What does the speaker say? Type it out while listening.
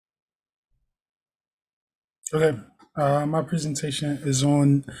Okay, my presentation is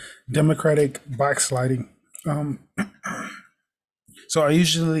on democratic backsliding. Um, so I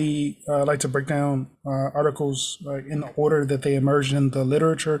usually like to break down articles in the order that they emerge in the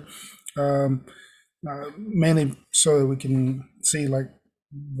literature, um, mainly so that we can see like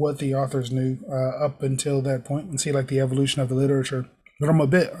what the authors knew up until that point and see like the evolution of the literature. But I'm a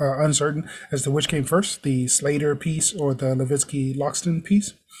bit uncertain as to which came first, the Slater piece or the Levitsky-Loxton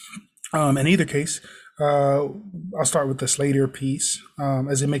piece. In either case, I'll start with the Slater piece,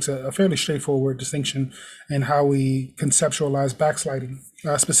 as it makes a fairly straightforward distinction in how we conceptualize backsliding.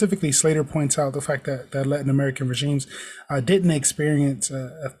 Specifically, Slater points out the fact that Latin American regimes didn't experience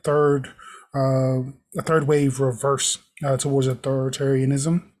a third wave reverse towards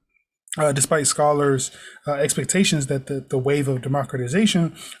authoritarianism, despite scholars' expectations that the wave of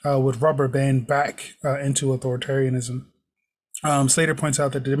democratization would rubber band back into authoritarianism. Slater points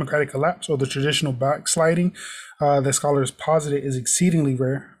out that the democratic collapse or the traditional backsliding that scholars posited is exceedingly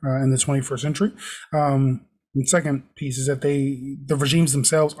rare in the 21st century. The second piece is that the regimes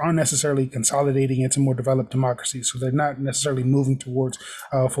themselves aren't necessarily consolidating into more developed democracies, so they're not necessarily moving towards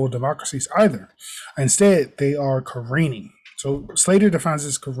full democracies either. Instead, they are careening. So Slater defines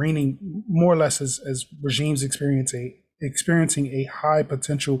this careening more or less as regimes experiencing a high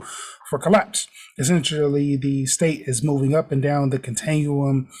potential for collapse. Essentially, the state is moving up and down the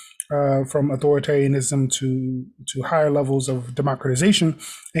continuum from authoritarianism to higher levels of democratization.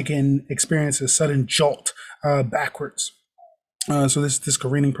 It can experience a sudden jolt backwards. So this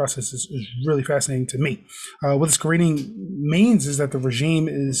careening process is really fascinating to me. What this careening means is that the regime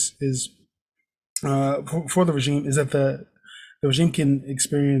is for the regime is that the regime can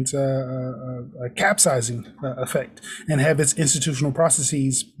experience a capsizing effect and have its institutional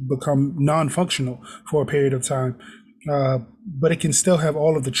processes become non-functional for a period of time. But it can still have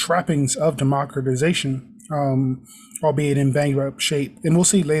all of the trappings of democratization, albeit in banged up shape. And we'll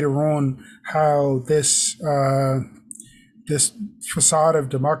see later on how this facade of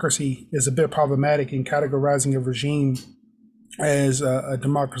democracy is a bit problematic in categorizing a regime as a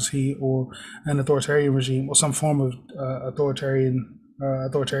democracy or an authoritarian regime or some form of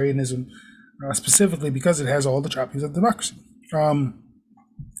authoritarianism, specifically because it has all the trappings of democracy.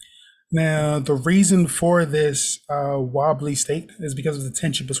 Now, the reason for this wobbly state is because of the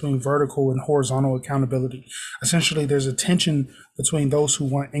tension between vertical and horizontal accountability. Essentially, there's a tension between those who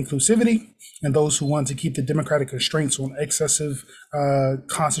want inclusivity and those who want to keep the democratic constraints on excessive,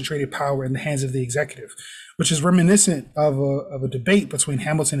 concentrated power in the hands of the executive, which is reminiscent of a debate between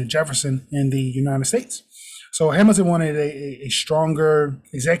Hamilton and Jefferson in the United States. So Hamilton wanted a stronger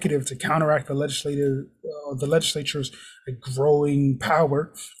executive to counteract the legislature's growing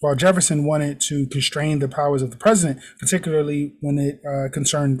power, while Jefferson wanted to constrain the powers of the president, particularly when it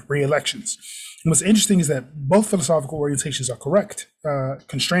concerned re-elections. And what's interesting is that both philosophical orientations are correct.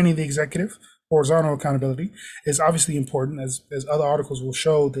 Constraining the executive, horizontal accountability, is obviously important, as other articles will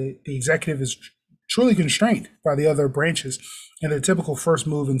show. The executive is truly constrained by the other branches, and the typical first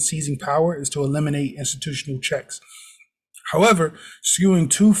move in seizing power is to eliminate institutional checks. However, skewing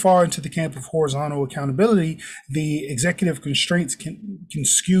too far into the camp of horizontal accountability, the executive constraints can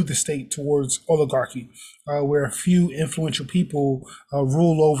skew the state towards oligarchy, where a few influential people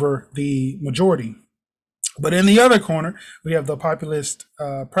rule over the majority. But in the other corner, we have the populist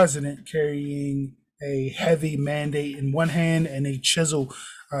president carrying a heavy mandate in one hand and a chisel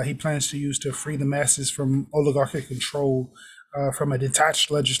he plans to use to free the masses from oligarchic control from a detached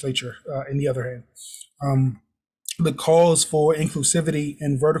legislature in the other hand. The calls for inclusivity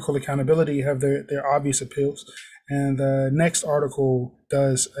and vertical accountability have their obvious appeals. And the next article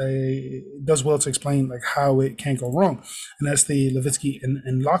does well to explain like how it can go wrong. And that's the Levitsky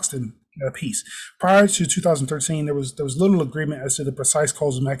and Loxton piece. Prior to 2013, there was little agreement as to the precise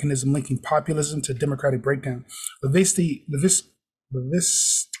causal mechanism linking populism to democratic breakdown. Levitsky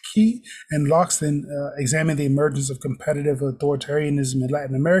and Loxton examined the emergence of competitive authoritarianism in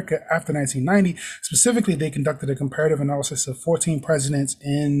Latin America after 1990. Specifically, they conducted a comparative analysis of 14 presidents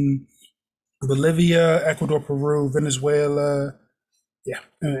in Bolivia, Ecuador, Peru, Venezuela,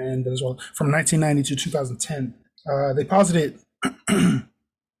 and Venezuela from 1990 to 2010. They posited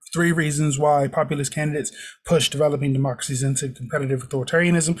three reasons why populist candidates push developing democracies into competitive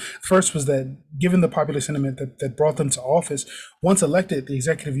authoritarianism. First was that given the populist sentiment that brought them to office, once elected, the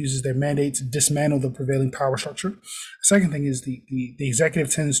executive uses their mandate to dismantle the prevailing power structure. The second thing is the executive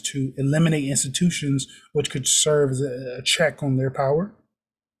tends to eliminate institutions which could serve as a check on their power.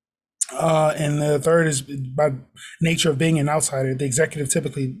 And the third is by nature of being an outsider, the executive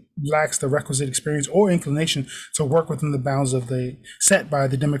typically lacks the requisite experience or inclination to work within the bounds of the set by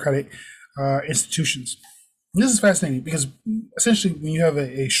the democratic institutions. This is fascinating because essentially, when you have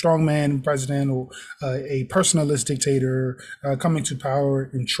a strongman president or a personalist dictator coming to power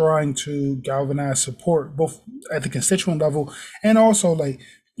and trying to galvanize support both at the constituent level and also like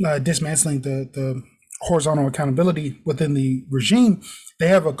dismantling the horizontal accountability within the regime, they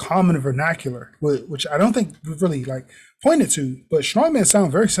have a common vernacular, which I don't think we've really like pointed to, but strongmen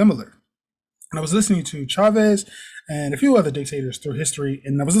sound very similar. And I was listening to Chavez and a few other dictators through history,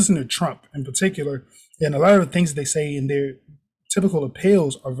 and I was listening to Trump in particular, and a lot of the things they say in their typical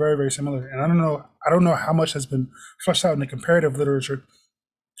appeals are very, very similar. And I don't know how much has been fleshed out in the comparative literature.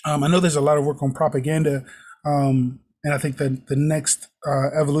 I know there's a lot of work on propaganda, and I think that the next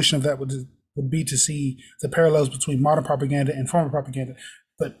evolution of that would be to see the parallels between modern propaganda and former propaganda.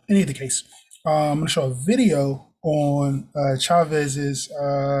 But in either case, I'm going to show a video on Chavez's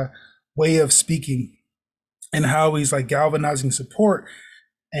way of speaking and how he's like galvanizing support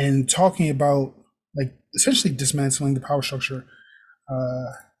and talking about like essentially dismantling the power structure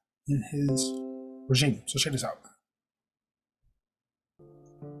in his regime. So check this out.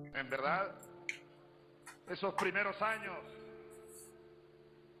 En verdad, esos primeros años,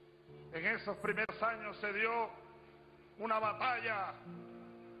 en esos primeros años se dio una batalla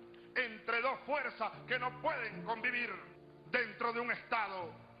entre dos fuerzas que no pueden convivir dentro de un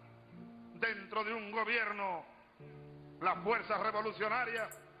Estado, dentro de un gobierno, las fuerzas revolucionarias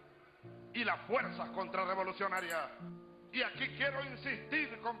y las fuerzas contrarrevolucionarias. Y aquí quiero insistir,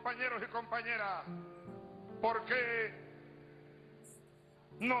 compañeros y compañeras, porque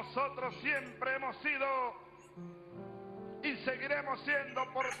nosotros siempre hemos sido y seguiremos siendo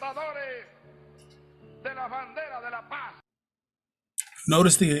portadores de la bandera de la paz.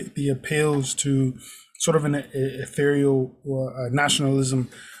 Notice the appeals to sort of an ethereal nationalism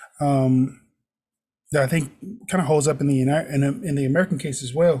that I think kind of holds up in the American case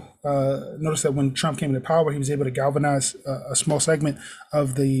as well. Notice that when Trump came to power, he was able to galvanize a small segment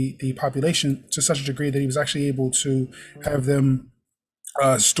of the population to such a degree that he was actually able to have them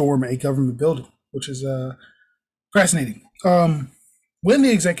storm a government building, which is fascinating. When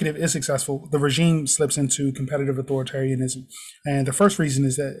the executive is successful, the regime slips into competitive authoritarianism. And the first reason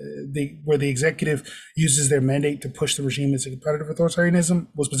is that where the executive uses their mandate to push the regime into competitive authoritarianism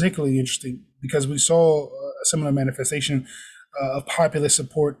was particularly interesting because we saw a similar manifestation of populist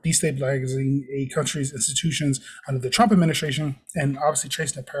support destabilizing a country's institutions under the Trump administration, and obviously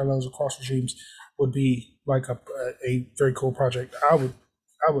tracing the parallels across regimes would be like a very cool project. I would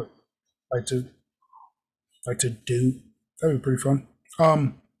like to do. That'd be pretty fun.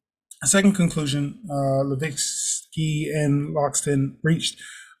 A second conclusion Levitsky and Loxton reached,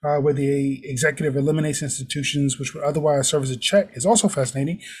 where the executive eliminates institutions which would otherwise serve as a check, is also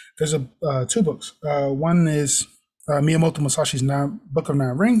fascinating. There's two books. One is Miyamoto Musashi's Book of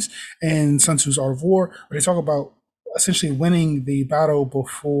Nine Rings and Sun Tzu's Art of War, where they talk about essentially winning the battle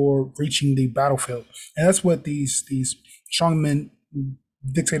before reaching the battlefield. And that's what these strongmen,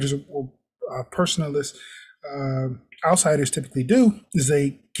 dictators, or personalists, outsiders typically do, is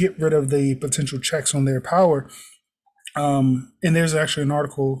they get rid of the potential checks on their power. And there's actually an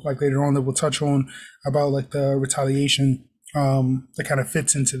article like later on that we'll touch on about like the retaliation that kind of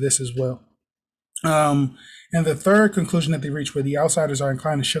fits into this as well. And the third conclusion that they reach, where the outsiders are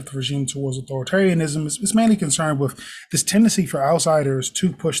inclined to shift the regime towards authoritarianism, is mainly concerned with this tendency for outsiders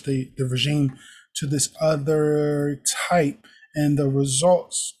to push the regime to this other type, and the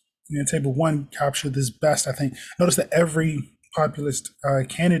results in table one capture this best, I think. Notice that every populist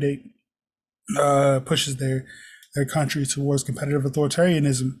candidate pushes their country towards competitive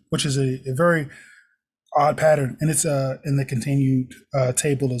authoritarianism, which is a very odd pattern, and it's in the continued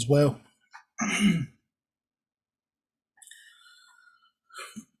table as well.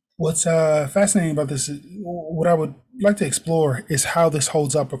 What's fascinating about this, what I would like to explore, is how this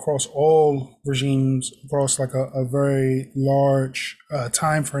holds up across all regimes, across like a very large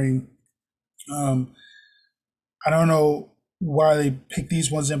time frame. I don't know why they pick these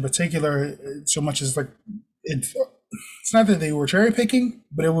ones in particular so much as like it's not that they were cherry picking,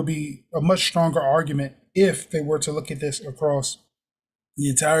 but it would be a much stronger argument if they were to look at this across the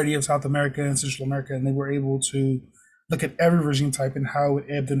entirety of South America and Central America, and they were able to look at every regime type and how it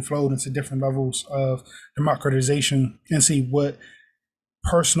ebbed and flowed into different levels of democratization and see what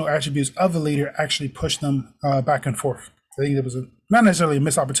personal attributes of the leader actually pushed them back and forth. I think there was not necessarily a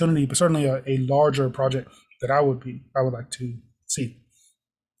missed opportunity, but certainly a larger project that I would like to see.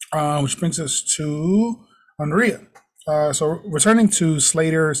 Which brings us to Unria. So returning to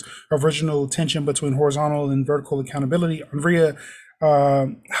Slater's original tension between horizontal and vertical accountability, Unria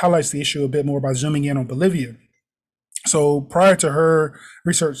highlights the issue a bit more by zooming in on Bolivia. So prior to her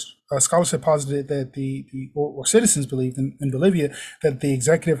research, scholars had posited that or citizens believed in Bolivia that the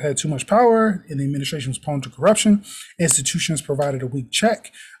executive had too much power and the administration was prone to corruption. Institutions provided a weak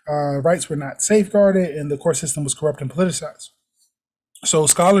check. Rights were not safeguarded, and the court system was corrupt and politicized. So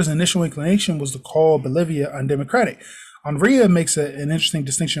scholars' initial inclination was to call Bolivia undemocratic. Enria makes an interesting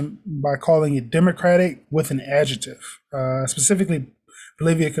distinction by calling it democratic with an adjective. Specifically,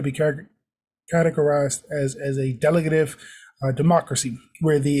 Bolivia could be categorized as a delegative democracy,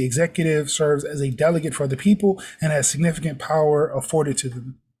 where the executive serves as a delegate for the people and has significant power afforded to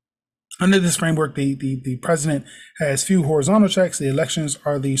them. Under this framework, the president has few horizontal checks. The elections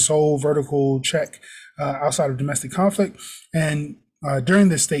are the sole vertical check outside of domestic conflict. And during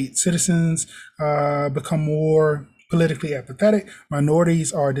this state, citizens become more politically apathetic,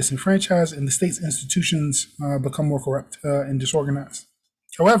 minorities are disenfranchised, and the state's institutions become more corrupt and disorganized.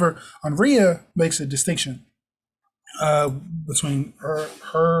 However, Enria makes a distinction between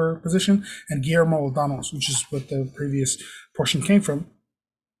her position and Guillermo O'Donnell's, which is what the previous portion came from.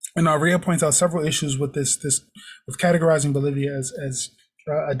 And Enria points out several issues with with categorizing Bolivia as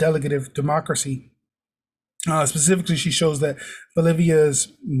a delegative democracy. Specifically, she shows that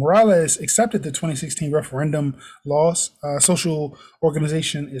Bolivia's Morales accepted the 2016 referendum laws. Social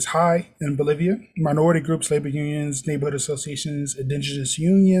organization is high in Bolivia. Minority groups, labor unions, neighborhood associations, indigenous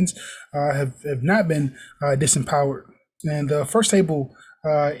unions have not been disempowered. And the first table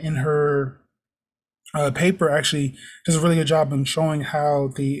in her paper actually does a really good job in showing how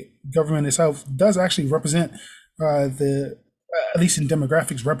the government itself does actually represent at least in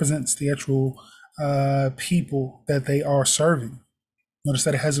demographics, represents the actual people that they are serving. Notice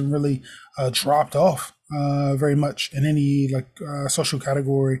that it hasn't really dropped off very much in any social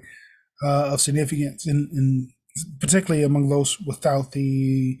category of significance, in particularly among those without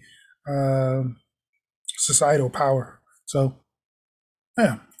the societal power. So,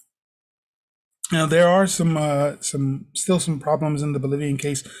 yeah. Now there are still some problems in the Bolivian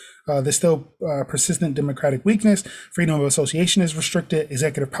case. There's still persistent democratic weakness. Freedom of association is restricted.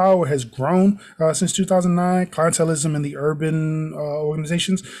 Executive power has grown since 2009. Clientelism in the urban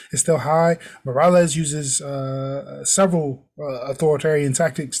organizations is still high. Morales uses several authoritarian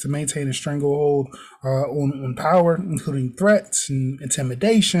tactics to maintain a stranglehold on power, including threats and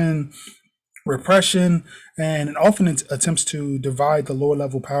intimidation, repression, and often attempts to divide the lower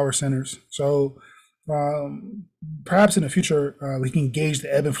level power centers. So perhaps in the future, we can gauge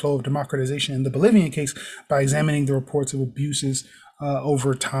the ebb and flow of democratization in the Bolivian case by examining the reports of abuses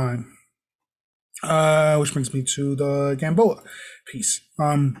over time. Which brings me to the Gamboa piece.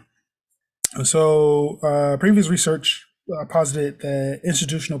 Previous research posited that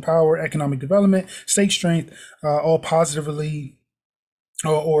institutional power, economic development, state strength, all positively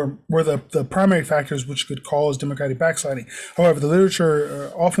or were the primary factors which could cause democratic backsliding. However, the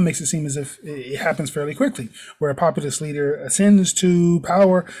literature often makes it seem as if it happens fairly quickly, where a populist leader ascends to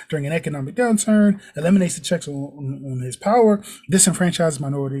power during an economic downturn, eliminates the checks on his power, disenfranchises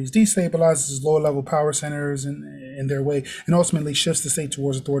minorities, destabilizes lower level power centers in their way, and ultimately shifts the state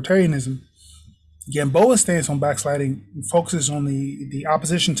towards authoritarianism. Gamboa's stance on backsliding focuses on the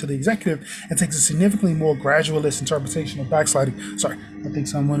opposition to the executive and takes a significantly more gradualist interpretation of backsliding. Sorry, I think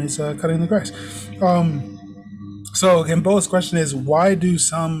someone is cutting the grass. So Gamboa's question is, why do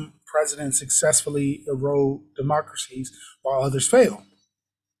some presidents successfully erode democracies while others fail?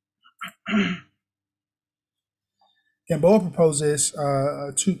 Gamboa proposes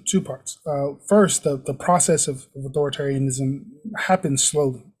two parts. First, the process of authoritarianism happens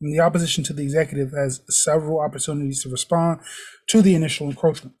slowly, and the opposition to the executive has several opportunities to respond to the initial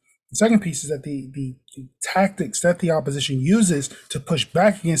encroachment. The second piece is that the tactics that the opposition uses to push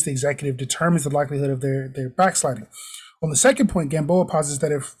back against the executive determines the likelihood of their backsliding. On the second point, Gamboa posits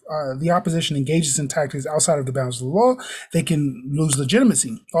that if the opposition engages in tactics outside of the bounds of the law, they can lose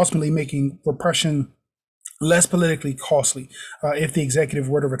legitimacy, ultimately making repression less politically costly if the executive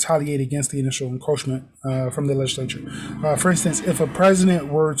were to retaliate against the initial encroachment from the legislature. For instance, if a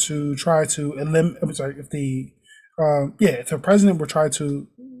president were to try to if the president were try to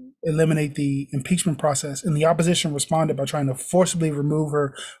eliminate the impeachment process and the opposition responded by trying to forcibly remove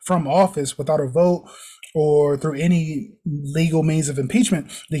her from office without a vote or through any legal means of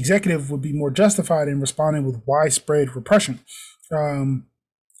impeachment, the executive would be more justified in responding with widespread repression.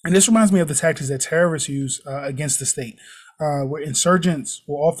 And this reminds me of the tactics that terrorists use against the state. where insurgents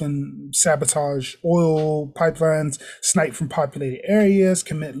will often sabotage oil pipelines, snipe from populated areas,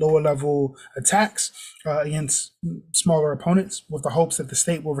 commit lower level attacks against smaller opponents with the hopes that the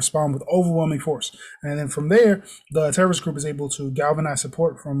state will respond with overwhelming force. And then from there, the terrorist group is able to galvanize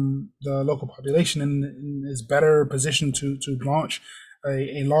support from the local population and is better positioned to launch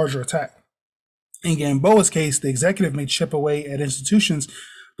a larger attack. In Gamboa's case, the executive may chip away at institutions,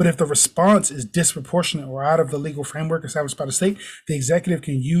 but if the response is disproportionate or out of the legal framework established by the state, the executive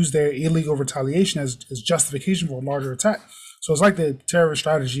can use their illegal retaliation as justification for a larger attack. So it's like the terrorist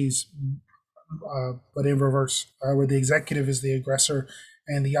strategies, but in reverse, where the executive is the aggressor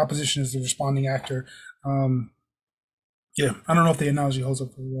and the opposition is the responding actor. Yeah, I don't know if the analogy holds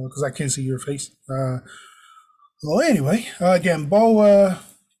up very well because I can't see your face. Well, anyway, Gamboa,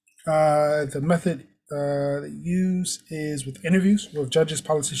 the method they use is with interviews with judges,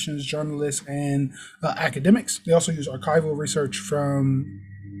 politicians, journalists, and academics. They also use archival research from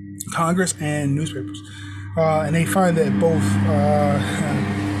Congress and newspapers. And they find that both,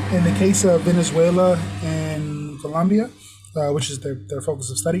 in the case of Venezuela and Colombia, which is their focus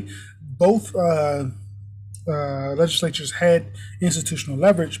of study, both legislatures had institutional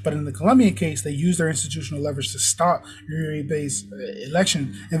leverage, but in the Colombian case, they used their institutional leverage to stop Uribe's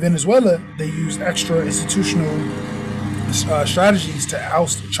election. In Venezuela, they used extra institutional strategies to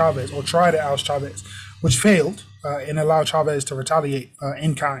oust Chavez or try to oust Chavez, which failed and allowed Chavez to retaliate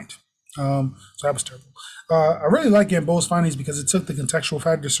in kind. So that was terrible. I really like Gamboa's findings because it took the contextual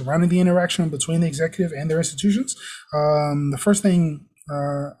factors surrounding the interaction between the executive and their institutions. The first thing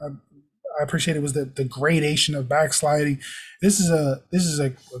I appreciated was the gradation of backsliding. This is a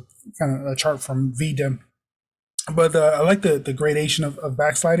kind of a chart from VDEM, but I like the gradation of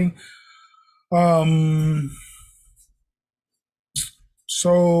backsliding.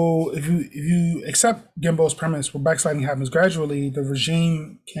 So if you accept Gamboa's premise, where backsliding happens gradually, the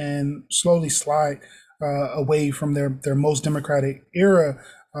regime can slowly slide away from their most democratic era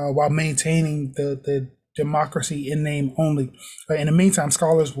while maintaining the democracy in name only. In the meantime,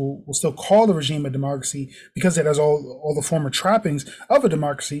 scholars will still call the regime a democracy because it has all the former trappings of a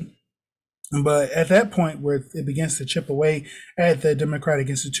democracy. But at that point where it begins to chip away at the democratic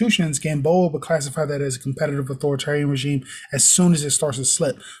institutions, Gamboa would classify that as a competitive authoritarian regime as soon as it starts to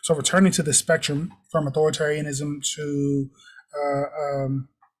slip. So returning to the spectrum from authoritarianism to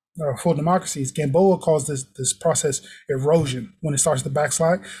full democracies, Gamboa calls this process erosion when it starts to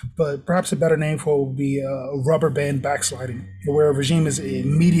backslide, but perhaps a better name for it would be rubber band backsliding, where a regime is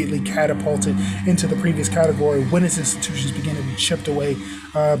immediately catapulted into the previous category when its institutions begin to be chipped away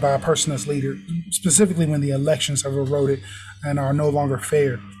by a person as leader, specifically when the elections have eroded and are no longer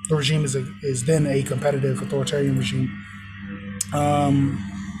fair. The regime is then a competitive authoritarian regime.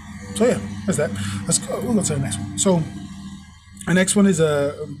 So yeah, that's that. We'll go to the next one. So the next one is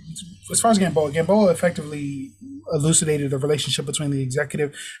as far as Gamboa effectively elucidated the relationship between the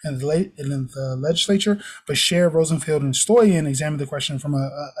executive and the legislature, but Scher, Rosenfeld, and Stoyan examined the question from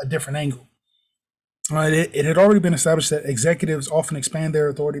a different angle. It had already been established that executives often expand their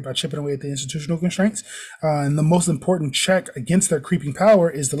authority by chipping away at the institutional constraints, and the most important check against their creeping power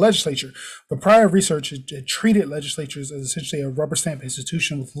is the legislature. But prior research had treated legislatures as essentially a rubber stamp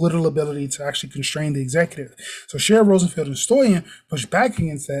institution with little ability to actually constrain the executive. So Scher, Rosenfeld, and Stoyan pushed back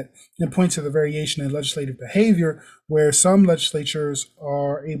against that and point to the variation in legislative behavior, where some legislatures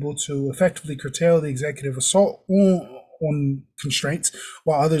are able to effectively curtail the executive assault on constraints,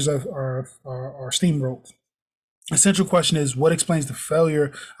 while others are steamrolled. The central question is, what explains the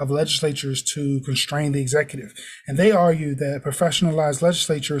failure of legislatures to constrain the executive? And they argue that professionalized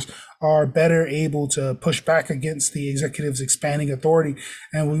legislatures are better able to push back against the executive's expanding authority,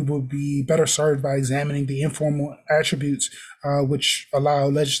 and we would be better served by examining the informal attributes which allow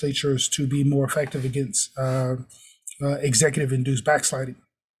legislatures to be more effective against executive-induced backsliding.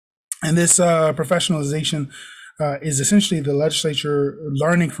 And this professionalization is essentially the legislature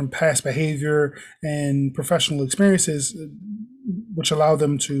learning from past behavior and professional experiences, which allow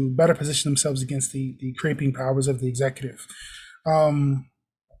them to better position themselves against the creeping powers of the executive.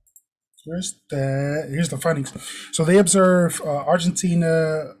 Here's the findings. So they observe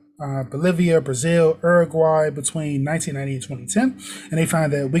Argentina, Bolivia, Brazil, Uruguay between 1990 and 2010, and they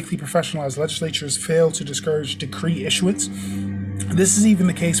find that weakly professionalized legislatures fail to discourage decree issuance. This is even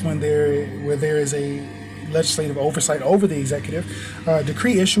the case where there is a legislative oversight over the executive.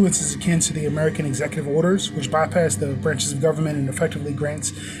 Decree issuance is akin to the American executive orders, which bypass the branches of government and effectively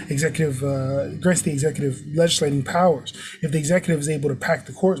grants the executive legislating powers. If the executive is able to pack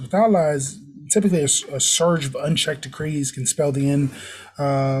the courts with allies, typically a surge of unchecked decrees can spell the end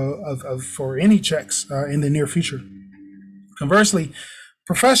for any checks in the near future. Conversely,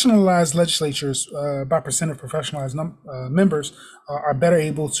 professionalized legislatures, by percent of professionalized members, are better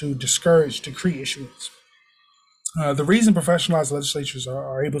able to discourage decree issuance. The reason professionalized legislatures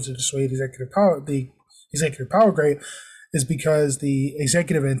are able to dissuade the executive power grade is because the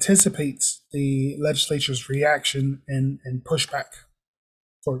executive anticipates the legislature's reaction and pushback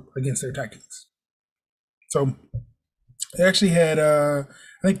against their tactics. So they actually had, I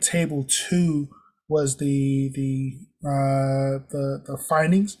think, table 2 was the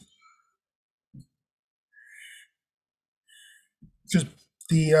findings. Just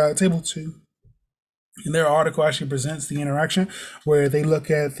the table 2 in their article actually presents the interaction where they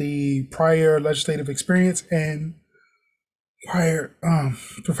look at the prior legislative experience and prior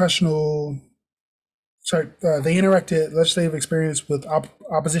they interacted legislative experience with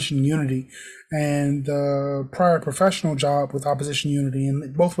opposition unity and prior professional job with opposition unity,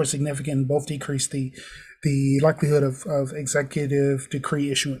 and both were significant and both decreased the likelihood of executive decree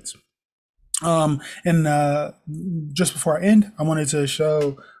issuance. And just before I end, I wanted to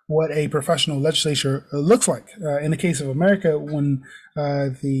show what a professional legislature looks like. In the case of America, when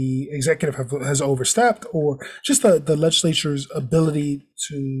the executive has overstepped, or just the legislature's ability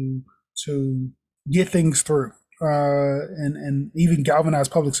to get things through and even galvanize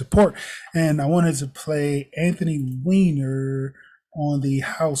public support. And I wanted to play Anthony Weiner on the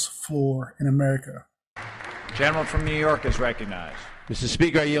House floor in America. Gentleman from New York is recognized. Mr.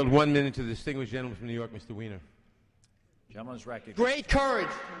 Speaker, I yield 1 minute to the distinguished gentleman from New York, Mr. Weiner. Gentleman's recognized. Great courage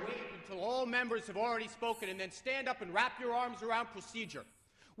to wait until all members have already spoken and then stand up and wrap your arms around procedure.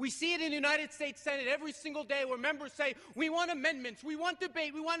 We see it in the United States Senate every single day where members say, we want amendments, we want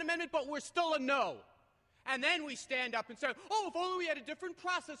debate, we want amendment, but we're still a no. And then we stand up and say, oh, if only we had a different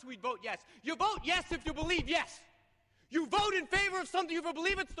process, we'd vote yes. You vote yes if you believe yes. You vote in favor of something if you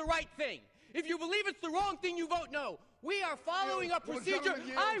believe it's the right thing. If you believe it's the wrong thing, you vote no. We are following a procedure.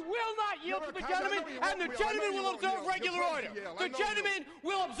 I will not yield to the gentleman, and the gentleman will observe regular order. The gentleman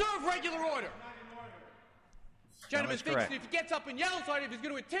will observe regular order. Gentleman thinks that if he gets up and yells on it, if he's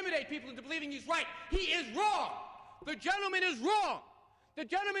going to intimidate people into believing he's right, he is wrong. The gentleman is wrong. The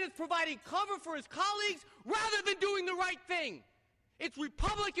gentleman is providing cover for his colleagues rather than doing the right thing. It's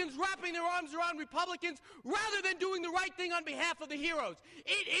Republicans wrapping their arms around Republicans rather than doing the right thing on behalf of the heroes.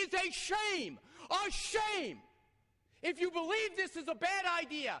 It is a shame, a shame. If you believe this is a bad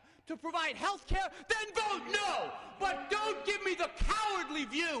idea to provide health care, then vote no. But don't give me the cowardly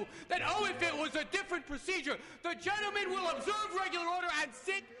view that, oh, if it was a different procedure, the gentleman will observe regular order and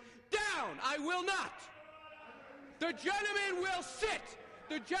sit down. I will not. The gentleman will sit.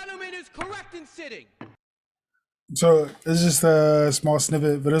 The gentleman is correct in sitting. So it's just a small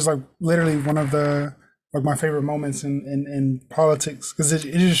snippet, but it's like literally one of the my favorite moments in politics, because it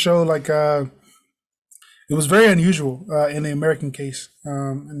just showed it was very unusual in the American case,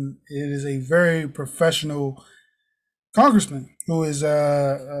 and it is a very professional congressman who is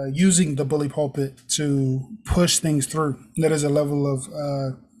using the bully pulpit to push things through. That is a level of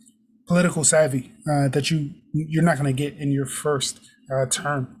political savvy that you're not going to get in your first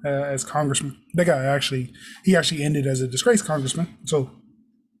term as congressman. That guy actually ended as a disgraced congressman, so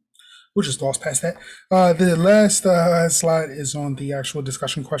we'll just gloss past that. The last slide is on the actual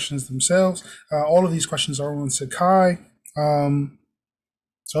discussion questions themselves. All of these questions are on Sakai.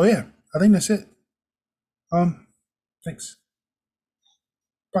 So yeah, I think that's it. Thanks.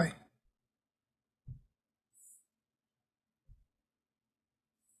 Bye.